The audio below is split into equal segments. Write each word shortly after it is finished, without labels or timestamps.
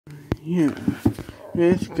Yeah,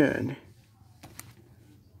 it's good.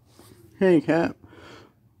 Hey, Cap.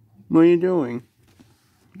 What are you doing?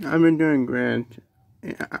 I've been doing great.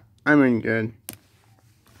 I've been good.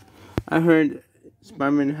 I heard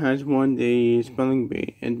Spider-Man has won the spelling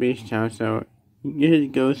bee in Beach Town, so you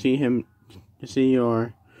should go see him to see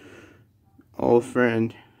your old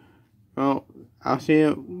friend. Well, I'll see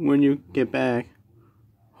you when you get back.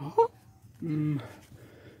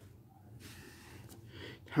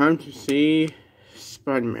 Time to see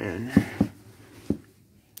Spider-Man.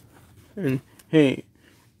 And hey,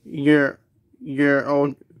 your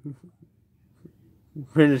old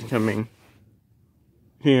friend is coming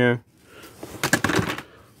here.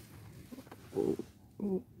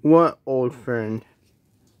 What old friend?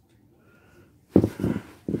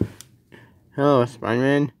 Hello,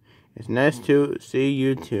 Spider-Man. It's nice to see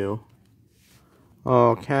you too.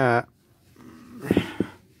 Oh, Cat.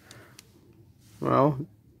 Well,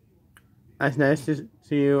 it's nice to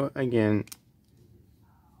see you again,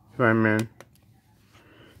 Spider-Man.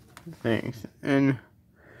 Thanks. And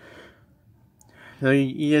so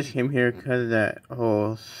you just came here because of that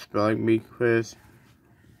whole spelling bee quiz?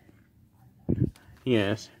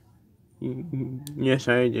 Yes. Yes,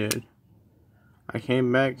 I did. I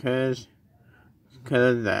came back because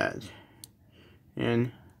of that.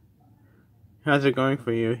 And how's it going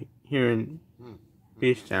for you here in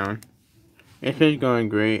Beach Town? It's been going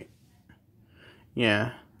great.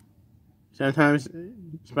 Yeah. Sometimes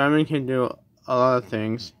Spider-Man can do a lot of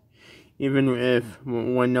things, even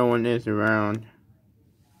when no one is around.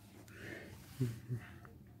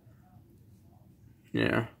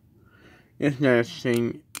 Yeah. It's nice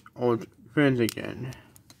seeing old friends again.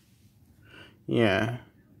 Yeah.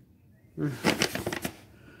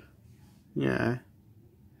 Yeah.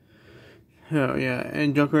 So, yeah,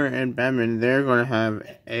 and Joker and Batman, they're gonna have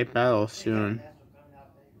a battle soon.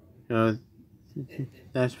 So,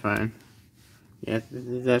 that's fine. Yeah,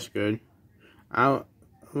 that's good. I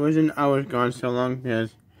was gone so long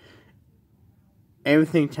because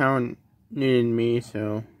everything town needed me,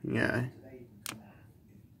 so, yeah.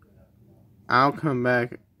 I'll come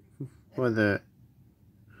back for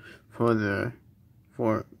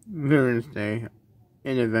Veterans Day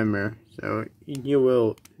in November, so you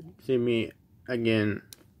will see me again,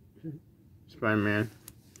 Spider-Man.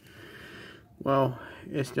 Well,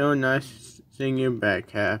 it's still nice seeing you back,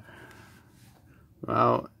 Cap.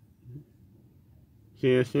 Well, see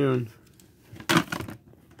you soon.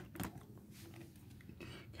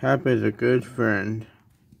 Cap is a good friend.